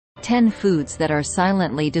10 foods that are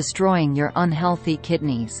silently destroying your unhealthy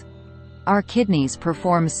kidneys. Our kidneys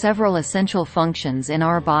perform several essential functions in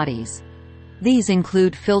our bodies. These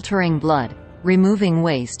include filtering blood, removing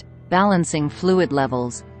waste, balancing fluid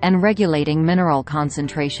levels, and regulating mineral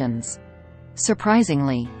concentrations.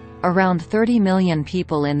 Surprisingly, around 30 million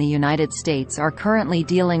people in the United States are currently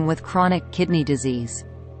dealing with chronic kidney disease.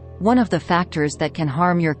 One of the factors that can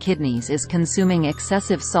harm your kidneys is consuming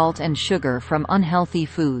excessive salt and sugar from unhealthy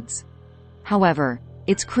foods. However,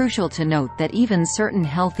 it's crucial to note that even certain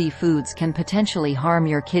healthy foods can potentially harm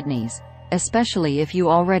your kidneys, especially if you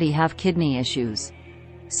already have kidney issues.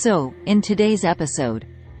 So, in today's episode,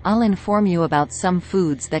 I'll inform you about some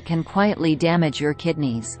foods that can quietly damage your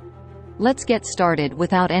kidneys. Let's get started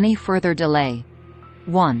without any further delay.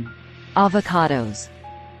 1. Avocados.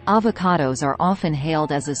 Avocados are often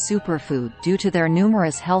hailed as a superfood due to their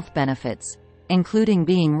numerous health benefits, including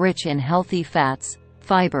being rich in healthy fats,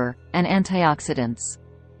 fiber, and antioxidants.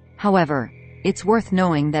 However, it's worth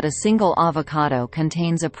knowing that a single avocado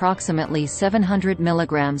contains approximately 700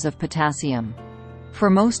 milligrams of potassium. For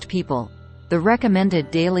most people, the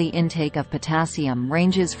recommended daily intake of potassium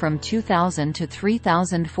ranges from 2,000 to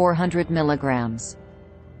 3,400 milligrams.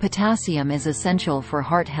 Potassium is essential for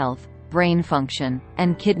heart health, brain function,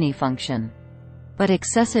 and kidney function. But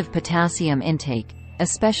excessive potassium intake,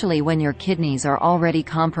 especially when your kidneys are already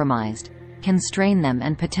compromised, can strain them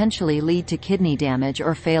and potentially lead to kidney damage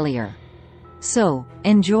or failure. So,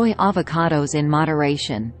 enjoy avocados in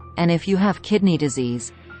moderation, and if you have kidney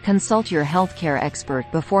disease, consult your healthcare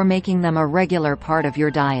expert before making them a regular part of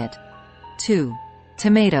your diet. 2.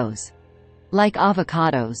 Tomatoes. Like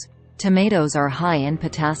avocados, tomatoes are high in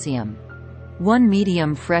potassium. One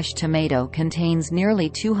medium fresh tomato contains nearly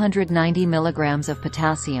 290 milligrams of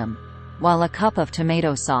potassium, while a cup of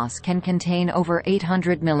tomato sauce can contain over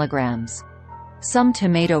 800 milligrams. Some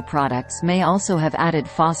tomato products may also have added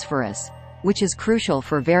phosphorus, which is crucial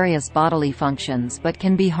for various bodily functions but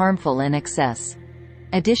can be harmful in excess.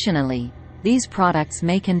 Additionally, these products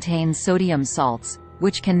may contain sodium salts,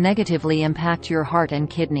 which can negatively impact your heart and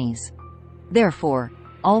kidneys. Therefore,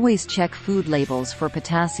 always check food labels for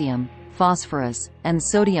potassium, phosphorus, and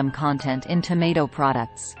sodium content in tomato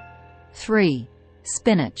products. 3.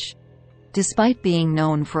 Spinach. Despite being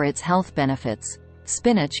known for its health benefits,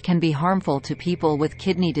 spinach can be harmful to people with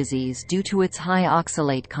kidney disease due to its high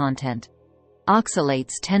oxalate content.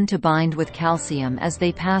 Oxalates tend to bind with calcium as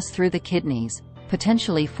they pass through the kidneys,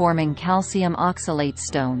 potentially forming calcium oxalate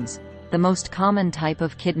stones, the most common type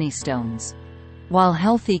of kidney stones. While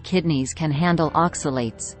healthy kidneys can handle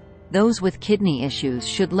oxalates, those with kidney issues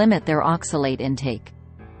should limit their oxalate intake.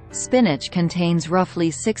 Spinach contains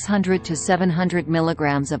roughly 600 to 700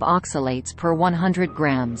 milligrams of oxalates per 100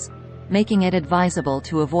 grams, making it advisable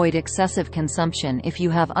to avoid excessive consumption if you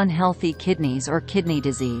have unhealthy kidneys or kidney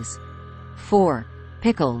disease. 4.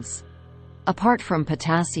 Pickles. Apart from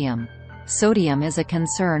potassium, sodium is a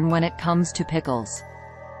concern when it comes to pickles.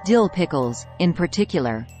 Dill pickles, in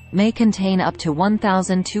particular, may contain up to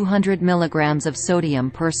 1,200 milligrams of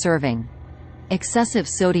sodium per serving. Excessive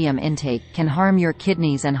sodium intake can harm your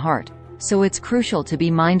kidneys and heart, so it's crucial to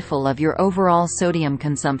be mindful of your overall sodium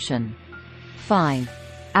consumption. 5.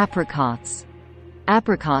 Apricots.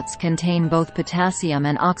 Apricots contain both potassium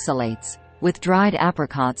and oxalates, with dried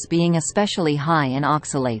apricots being especially high in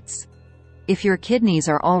oxalates. If your kidneys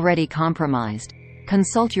are already compromised,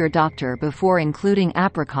 consult your doctor before including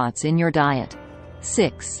apricots in your diet.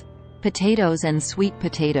 6. Potatoes and sweet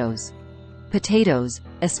potatoes. Potatoes,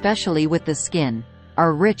 especially with the skin,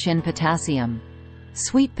 are rich in potassium.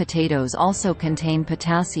 Sweet potatoes also contain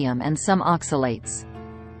potassium and some oxalates.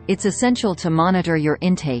 It's essential to monitor your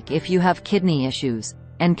intake if you have kidney issues,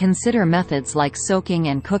 and consider methods like soaking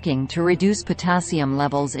and cooking to reduce potassium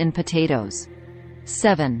levels in potatoes.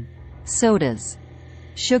 7. Sodas.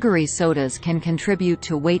 Sugary sodas can contribute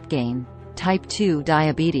to weight gain, type 2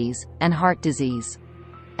 diabetes, and heart disease.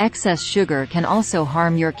 Excess sugar can also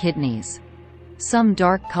harm your kidneys. Some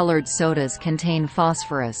dark-colored sodas contain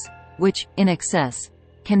phosphorus, which, in excess,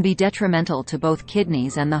 can be detrimental to both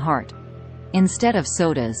kidneys and the heart. Instead of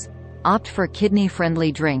sodas, opt for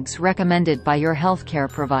kidney-friendly drinks recommended by your healthcare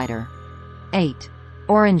provider. 8.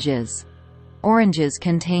 Oranges. Oranges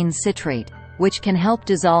contain citrate, which can help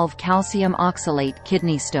dissolve calcium oxalate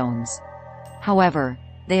kidney stones. However,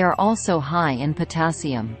 they are also high in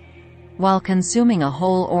potassium. While consuming a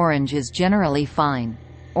whole orange is generally fine,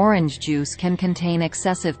 orange juice can contain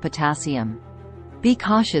excessive potassium. Be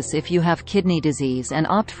cautious if you have kidney disease and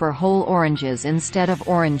opt for whole oranges instead of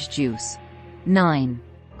orange juice. 9.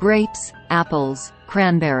 Grapes, apples,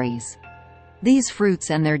 cranberries. These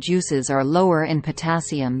fruits and their juices are lower in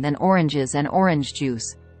potassium than oranges and orange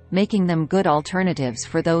juice, making them good alternatives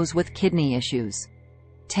for those with kidney issues.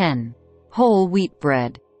 10. Whole wheat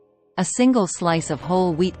bread. A single slice of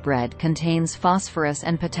whole wheat bread contains phosphorus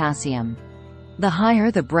and potassium. The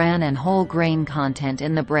higher the bran and whole grain content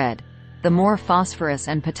in the bread, the more phosphorus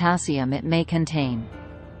and potassium it may contain.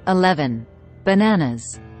 11.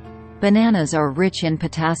 Bananas. Bananas are rich in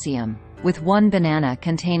potassium, with one banana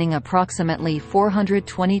containing approximately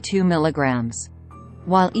 422 milligrams.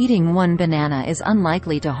 While eating one banana is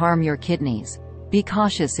unlikely to harm your kidneys, be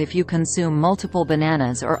cautious if you consume multiple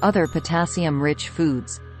bananas or other potassium-rich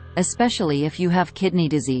foods, especially if you have kidney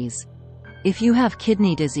disease. If you have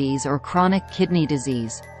kidney disease or chronic kidney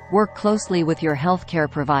disease, work closely with your healthcare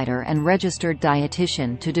provider and registered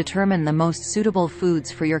dietitian to determine the most suitable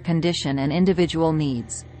foods for your condition and individual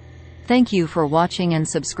needs. Thank you for watching and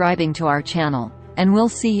subscribing to our channel, and we'll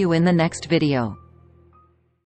see you in the next video.